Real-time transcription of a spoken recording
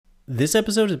This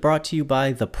episode is brought to you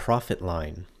by The Profit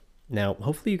Line. Now,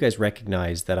 hopefully you guys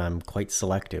recognize that I'm quite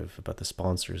selective about the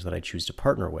sponsors that I choose to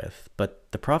partner with, but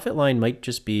The Profit Line might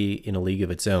just be in a league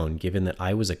of its own, given that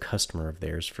I was a customer of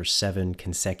theirs for 7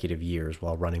 consecutive years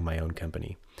while running my own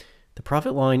company. The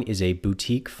Profit Line is a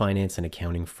boutique finance and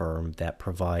accounting firm that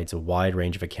provides a wide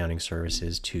range of accounting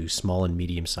services to small and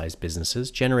medium-sized businesses,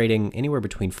 generating anywhere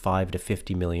between $5 to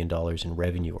 $50 million in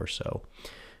revenue or so.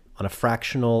 On a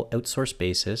fractional outsourced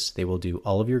basis, they will do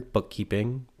all of your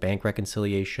bookkeeping, bank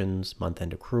reconciliations,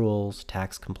 month-end accruals,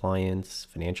 tax compliance,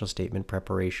 financial statement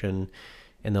preparation,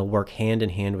 and they'll work hand in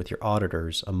hand with your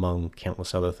auditors, among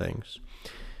countless other things.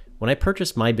 When I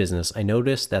purchased my business, I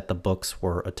noticed that the books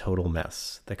were a total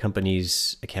mess. The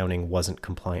company's accounting wasn't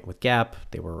compliant with GAAP,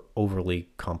 they were overly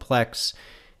complex,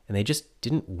 and they just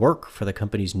didn't work for the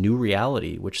company's new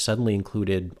reality, which suddenly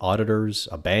included auditors,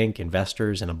 a bank,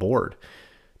 investors, and a board.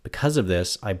 Because of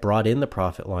this, I brought in the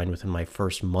Profit Line within my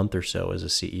first month or so as a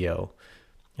CEO.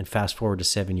 And fast forward to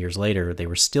 7 years later, they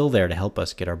were still there to help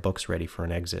us get our books ready for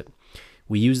an exit.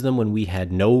 We used them when we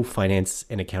had no finance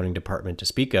and accounting department to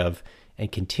speak of,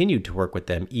 and continued to work with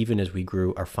them even as we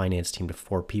grew our finance team to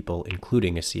 4 people,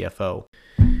 including a CFO.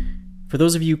 For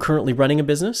those of you currently running a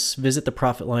business, visit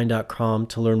theprofitline.com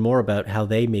to learn more about how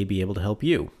they may be able to help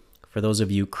you. For those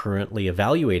of you currently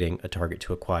evaluating a target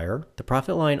to acquire, the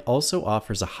Profit Line also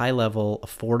offers a high-level,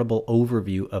 affordable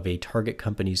overview of a target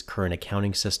company's current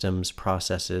accounting systems,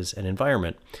 processes, and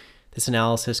environment. This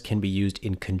analysis can be used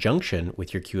in conjunction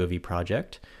with your QOV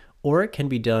project, or it can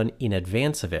be done in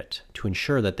advance of it to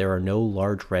ensure that there are no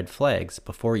large red flags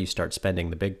before you start spending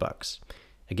the big bucks.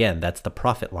 Again, that's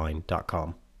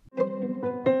theprofitline.com.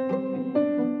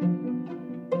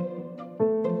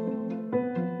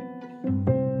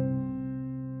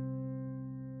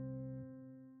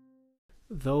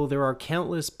 Though there are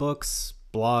countless books,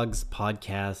 blogs,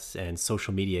 podcasts, and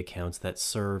social media accounts that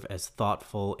serve as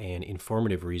thoughtful and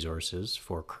informative resources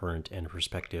for current and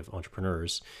prospective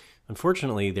entrepreneurs,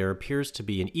 unfortunately, there appears to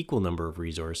be an equal number of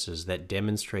resources that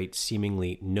demonstrate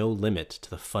seemingly no limit to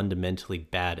the fundamentally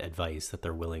bad advice that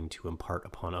they're willing to impart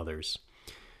upon others.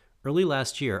 Early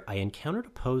last year, I encountered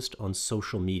a post on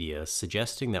social media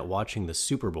suggesting that watching the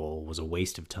Super Bowl was a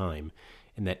waste of time,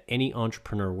 and that any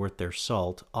entrepreneur worth their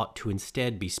salt ought to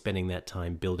instead be spending that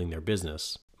time building their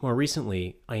business. More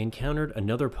recently, I encountered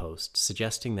another post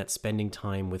suggesting that spending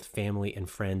time with family and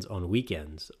friends on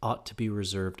weekends ought to be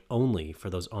reserved only for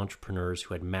those entrepreneurs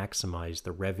who had maximized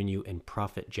the revenue and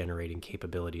profit-generating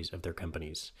capabilities of their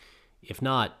companies. If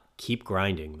not, keep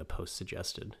grinding, the post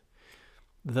suggested.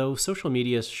 Though social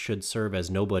media should serve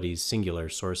as nobody's singular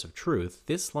source of truth,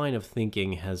 this line of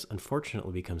thinking has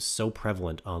unfortunately become so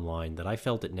prevalent online that I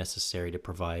felt it necessary to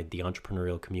provide the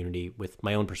entrepreneurial community with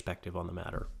my own perspective on the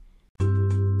matter.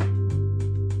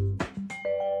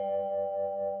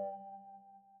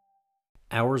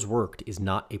 Hours worked is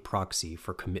not a proxy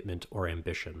for commitment or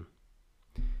ambition.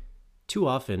 Too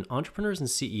often, entrepreneurs and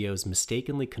CEOs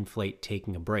mistakenly conflate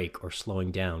taking a break or slowing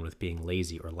down with being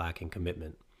lazy or lacking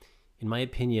commitment. In my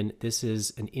opinion, this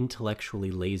is an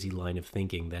intellectually lazy line of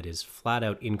thinking that is flat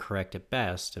out incorrect at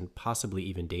best and possibly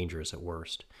even dangerous at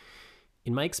worst.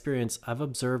 In my experience, I've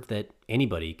observed that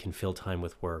anybody can fill time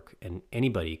with work and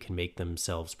anybody can make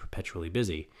themselves perpetually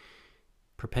busy.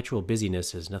 Perpetual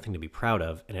busyness is nothing to be proud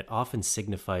of, and it often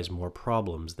signifies more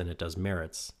problems than it does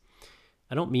merits.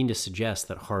 I don't mean to suggest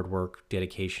that hard work,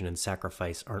 dedication, and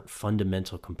sacrifice aren't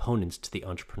fundamental components to the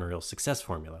entrepreneurial success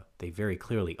formula. They very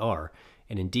clearly are.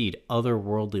 And indeed,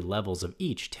 otherworldly levels of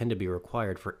each tend to be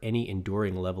required for any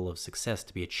enduring level of success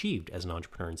to be achieved as an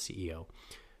entrepreneur and CEO.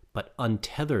 But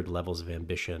untethered levels of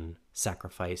ambition,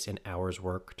 sacrifice, and hours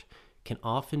worked can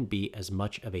often be as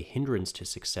much of a hindrance to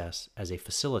success as a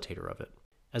facilitator of it.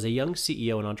 As a young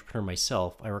CEO and entrepreneur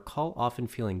myself, I recall often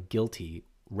feeling guilty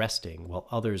resting while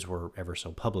others were ever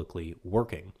so publicly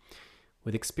working.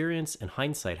 With experience and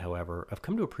hindsight, however, I've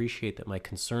come to appreciate that my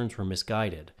concerns were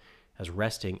misguided, as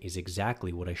resting is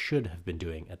exactly what I should have been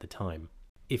doing at the time.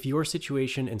 If your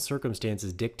situation and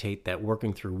circumstances dictate that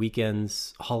working through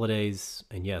weekends, holidays,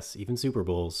 and yes, even Super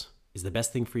Bowls is the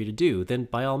best thing for you to do, then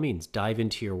by all means, dive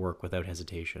into your work without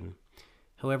hesitation.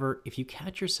 However, if you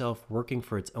catch yourself working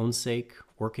for its own sake,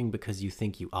 working because you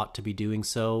think you ought to be doing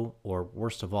so, or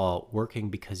worst of all, working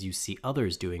because you see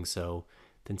others doing so,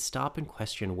 then stop and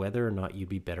question whether or not you'd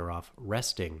be better off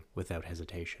resting without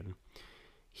hesitation.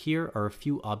 Here are a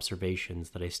few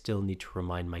observations that I still need to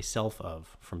remind myself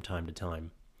of from time to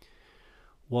time.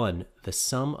 1. The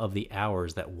sum of the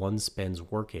hours that one spends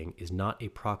working is not a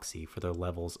proxy for their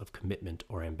levels of commitment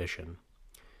or ambition.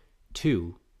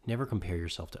 2. Never compare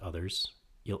yourself to others.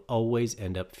 You'll always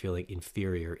end up feeling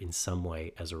inferior in some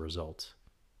way as a result.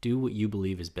 Do what you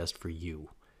believe is best for you.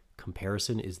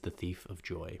 Comparison is the thief of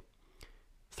joy.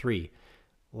 3.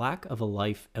 Lack of a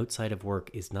life outside of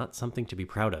work is not something to be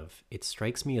proud of. It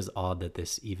strikes me as odd that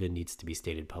this even needs to be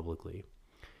stated publicly.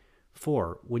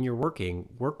 4. When you're working,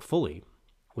 work fully.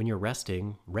 When you're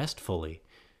resting, rest fully.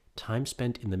 Time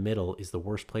spent in the middle is the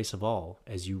worst place of all,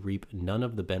 as you reap none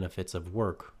of the benefits of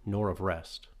work nor of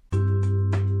rest.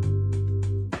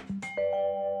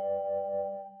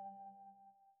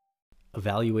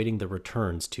 Evaluating the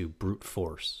returns to brute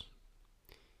force.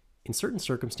 In certain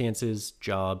circumstances,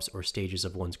 jobs, or stages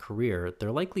of one's career,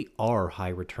 there likely are high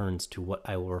returns to what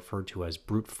I will refer to as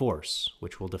brute force,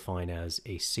 which we'll define as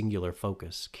a singular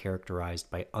focus characterized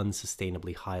by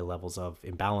unsustainably high levels of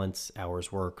imbalance,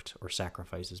 hours worked, or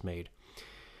sacrifices made.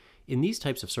 In these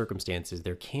types of circumstances,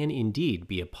 there can indeed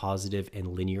be a positive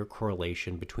and linear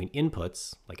correlation between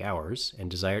inputs, like hours, and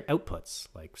desired outputs,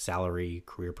 like salary,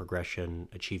 career progression,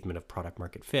 achievement of product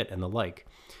market fit, and the like.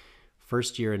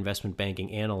 First-year investment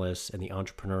banking analysts and the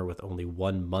entrepreneur with only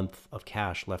 1 month of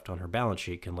cash left on her balance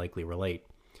sheet can likely relate.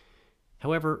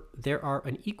 However, there are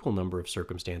an equal number of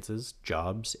circumstances,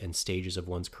 jobs, and stages of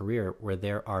one's career where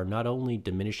there are not only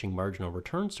diminishing marginal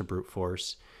returns to brute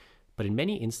force, but in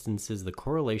many instances the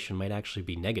correlation might actually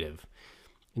be negative.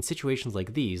 In situations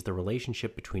like these, the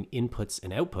relationship between inputs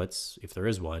and outputs, if there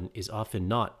is one, is often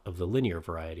not of the linear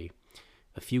variety.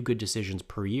 A few good decisions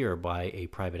per year by a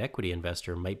private equity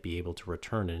investor might be able to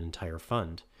return an entire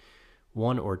fund.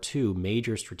 1 or 2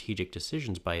 major strategic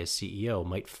decisions by a CEO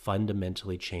might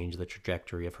fundamentally change the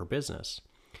trajectory of her business.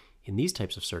 In these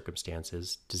types of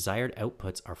circumstances, desired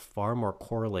outputs are far more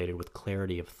correlated with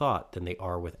clarity of thought than they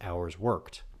are with hours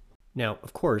worked. Now,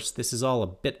 of course, this is all a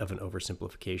bit of an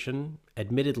oversimplification.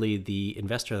 Admittedly, the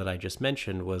investor that I just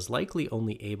mentioned was likely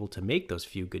only able to make those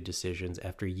few good decisions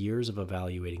after years of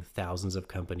evaluating thousands of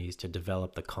companies to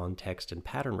develop the context and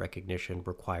pattern recognition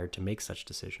required to make such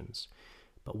decisions.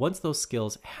 But once those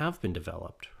skills have been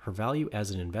developed, her value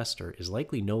as an investor is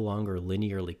likely no longer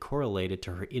linearly correlated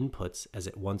to her inputs as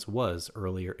it once was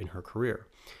earlier in her career.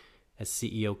 As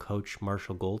CEO coach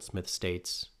Marshall Goldsmith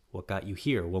states, "What got you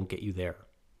here won't get you there."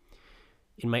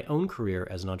 In my own career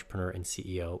as an entrepreneur and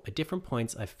CEO, at different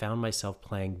points I've found myself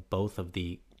playing both of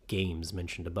the games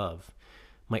mentioned above.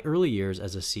 My early years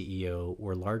as a CEO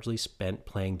were largely spent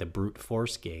playing the brute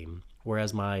force game,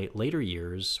 whereas my later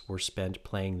years were spent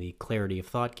playing the clarity of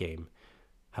thought game.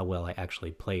 How well I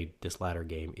actually played this latter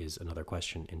game is another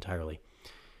question entirely.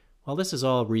 While this is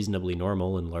all reasonably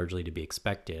normal and largely to be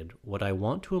expected, what I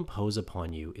want to impose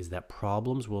upon you is that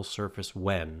problems will surface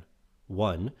when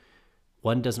 1.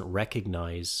 One doesn't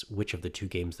recognize which of the 2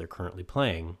 games they're currently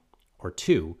playing, or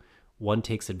 2, one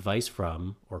takes advice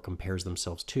from or compares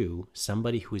themselves to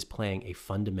somebody who is playing a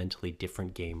fundamentally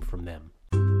different game from them.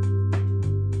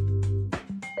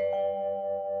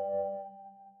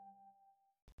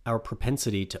 Our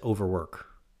propensity to overwork.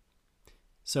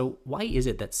 So why is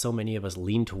it that so many of us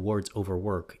lean towards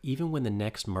overwork even when the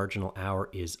next marginal hour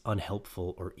is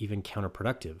unhelpful or even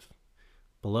counterproductive?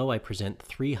 Below, I present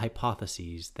 3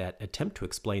 hypotheses that attempt to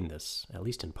explain this, at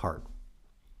least in part.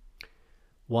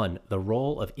 1. The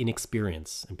role of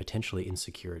inexperience and potentially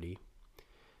insecurity.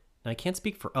 Now, I can't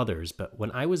speak for others, but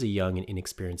when I was a young and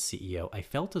inexperienced CEO, I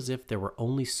felt as if there were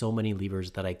only so many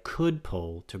levers that I could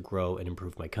pull to grow and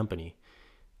improve my company.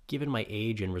 Given my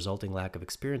age and resulting lack of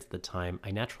experience at the time,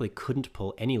 I naturally couldn't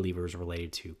pull any levers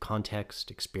related to context,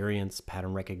 experience,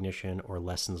 pattern recognition, or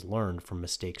lessons learned from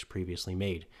mistakes previously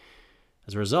made.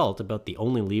 As a result, about the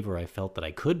only lever I felt that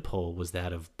I could pull was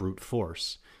that of brute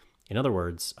force. In other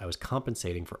words, I was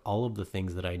compensating for all of the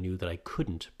things that I knew that I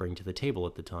couldn't bring to the table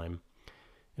at the time.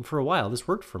 And for a while, this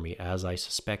worked for me, as I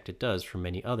suspect it does for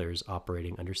many others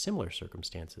operating under similar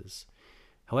circumstances.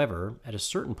 However, at a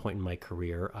certain point in my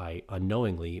career, I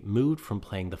unknowingly moved from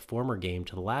playing the former game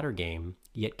to the latter game,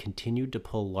 yet continued to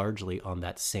pull largely on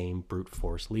that same brute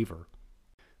force lever.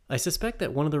 I suspect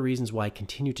that one of the reasons why I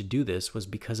continued to do this was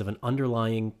because of an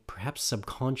underlying, perhaps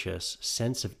subconscious,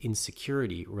 sense of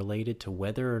insecurity related to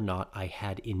whether or not I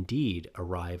had indeed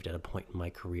arrived at a point in my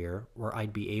career where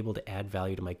I'd be able to add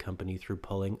value to my company through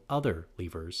pulling other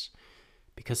levers.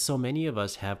 Because so many of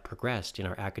us have progressed in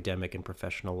our academic and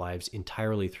professional lives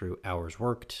entirely through hours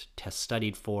worked, tests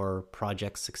studied for,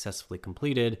 projects successfully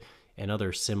completed, and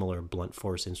other similar blunt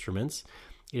force instruments,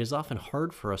 it is often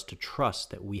hard for us to trust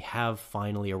that we have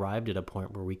finally arrived at a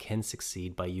point where we can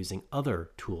succeed by using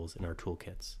other tools in our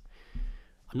toolkits.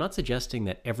 I'm not suggesting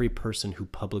that every person who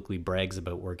publicly brags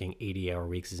about working 80-hour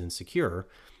weeks is insecure,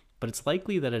 but it's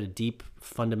likely that at a deep,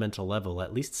 fundamental level,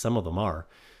 at least some of them are.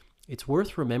 It's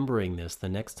worth remembering this the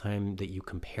next time that you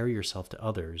compare yourself to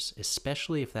others,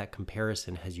 especially if that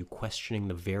comparison has you questioning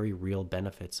the very real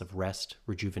benefits of rest,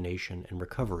 rejuvenation, and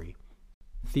recovery.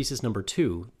 Thesis number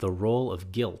 2, the role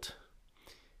of guilt.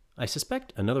 I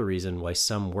suspect another reason why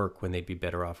some work when they'd be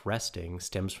better off resting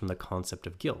stems from the concept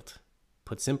of guilt.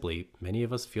 Put simply, many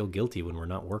of us feel guilty when we're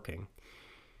not working.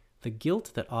 The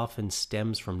guilt that often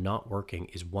stems from not working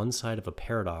is one side of a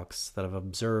paradox that I've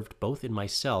observed both in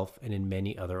myself and in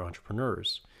many other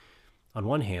entrepreneurs. On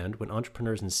one hand, when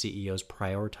entrepreneurs and CEOs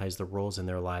prioritize the roles in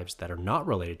their lives that are not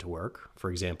related to work,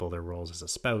 for example, their roles as a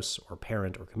spouse or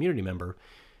parent or community member,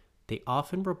 they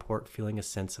often report feeling a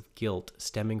sense of guilt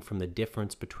stemming from the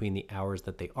difference between the hours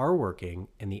that they are working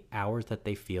and the hours that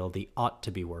they feel they ought to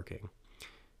be working.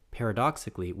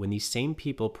 Paradoxically, when these same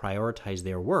people prioritize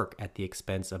their work at the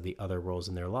expense of the other roles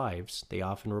in their lives, they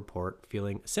often report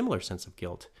feeling a similar sense of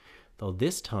guilt, though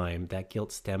this time that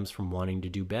guilt stems from wanting to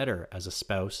do better as a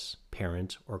spouse,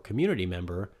 parent, or community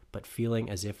member, but feeling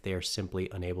as if they are simply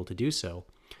unable to do so.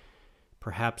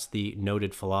 Perhaps the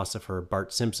noted philosopher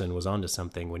Bart Simpson was onto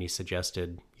something when he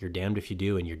suggested, "You're damned if you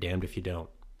do and you're damned if you don't."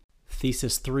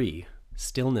 Thesis 3,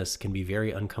 stillness can be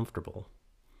very uncomfortable.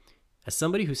 As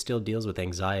somebody who still deals with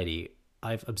anxiety,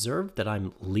 I've observed that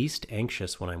I'm least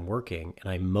anxious when I'm working, and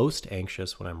I'm most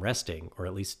anxious when I'm resting, or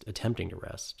at least attempting to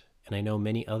rest. And I know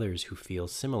many others who feel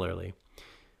similarly.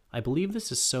 I believe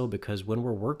this is so because when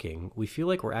we're working, we feel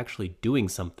like we're actually doing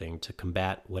something to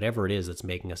combat whatever it is that's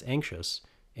making us anxious,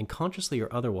 and consciously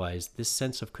or otherwise, this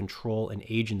sense of control and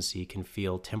agency can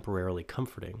feel temporarily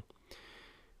comforting.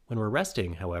 When we're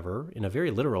resting, however, in a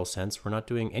very literal sense, we're not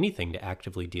doing anything to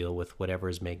actively deal with whatever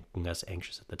is making us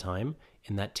anxious at the time,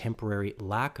 and that temporary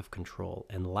lack of control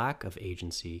and lack of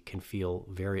agency can feel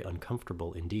very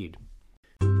uncomfortable indeed.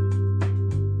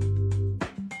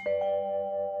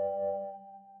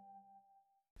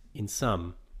 In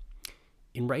sum,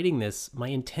 in writing this, my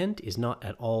intent is not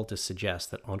at all to suggest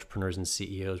that entrepreneurs and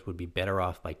CEOs would be better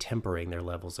off by tempering their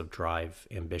levels of drive,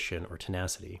 ambition, or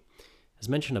tenacity. As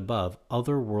mentioned above,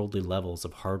 otherworldly levels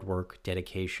of hard work,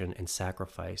 dedication, and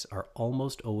sacrifice are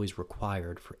almost always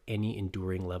required for any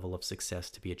enduring level of success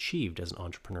to be achieved as an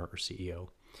entrepreneur or CEO.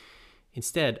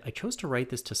 Instead, I chose to write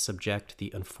this to subject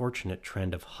the unfortunate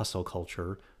trend of hustle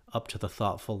culture up to the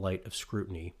thoughtful light of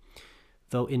scrutiny.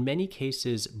 Though in many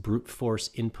cases, brute force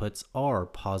inputs are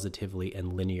positively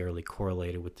and linearly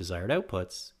correlated with desired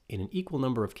outputs, in an equal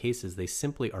number of cases, they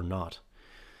simply are not.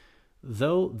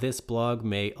 Though this blog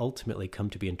may ultimately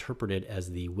come to be interpreted as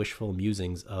the wishful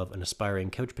musings of an aspiring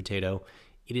couch potato,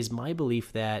 it is my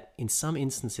belief that, in some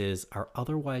instances, our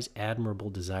otherwise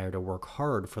admirable desire to work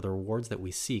hard for the rewards that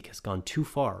we seek has gone too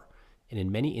far, and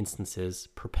in many instances,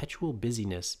 perpetual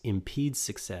busyness impedes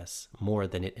success more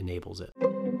than it enables it.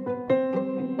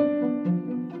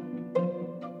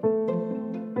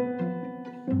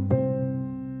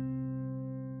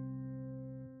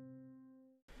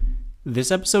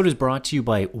 This episode is brought to you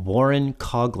by Warren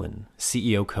Coughlin,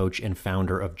 CEO coach and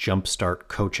founder of Jumpstart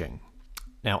Coaching.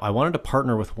 Now, I wanted to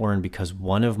partner with Warren because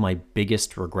one of my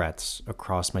biggest regrets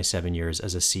across my 7 years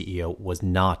as a CEO was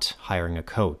not hiring a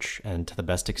coach, and to the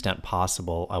best extent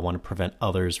possible, I want to prevent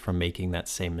others from making that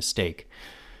same mistake.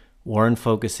 Warren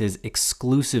focuses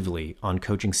exclusively on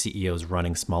coaching CEOs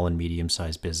running small and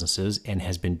medium-sized businesses and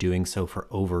has been doing so for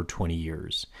over 20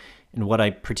 years. And what I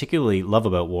particularly love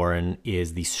about Warren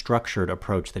is the structured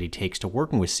approach that he takes to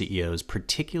working with CEOs,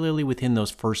 particularly within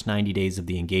those first 90 days of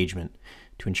the engagement,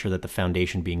 to ensure that the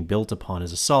foundation being built upon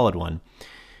is a solid one.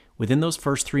 Within those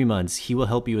first 3 months, he will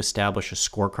help you establish a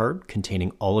scorecard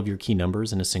containing all of your key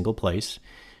numbers in a single place.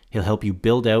 He'll help you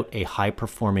build out a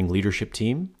high-performing leadership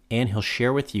team, and he'll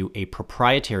share with you a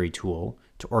proprietary tool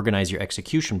to organize your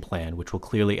execution plan, which will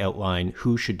clearly outline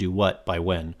who should do what by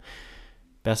when.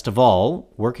 Best of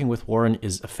all, working with Warren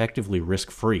is effectively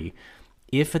risk-free.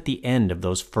 If at the end of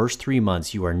those first 3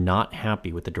 months you are not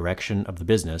happy with the direction of the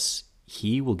business,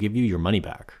 he will give you your money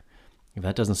back. If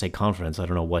that doesn't say confidence, I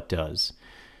don't know what does.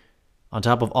 On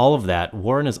top of all of that,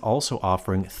 Warren is also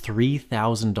offering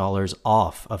 $3,000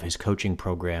 off of his coaching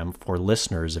program for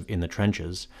listeners of In the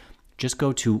Trenches. Just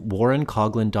go to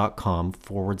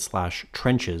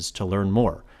warrencoughlan.com/trenches to learn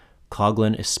more.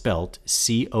 Coughlin is spelt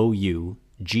Coughlin.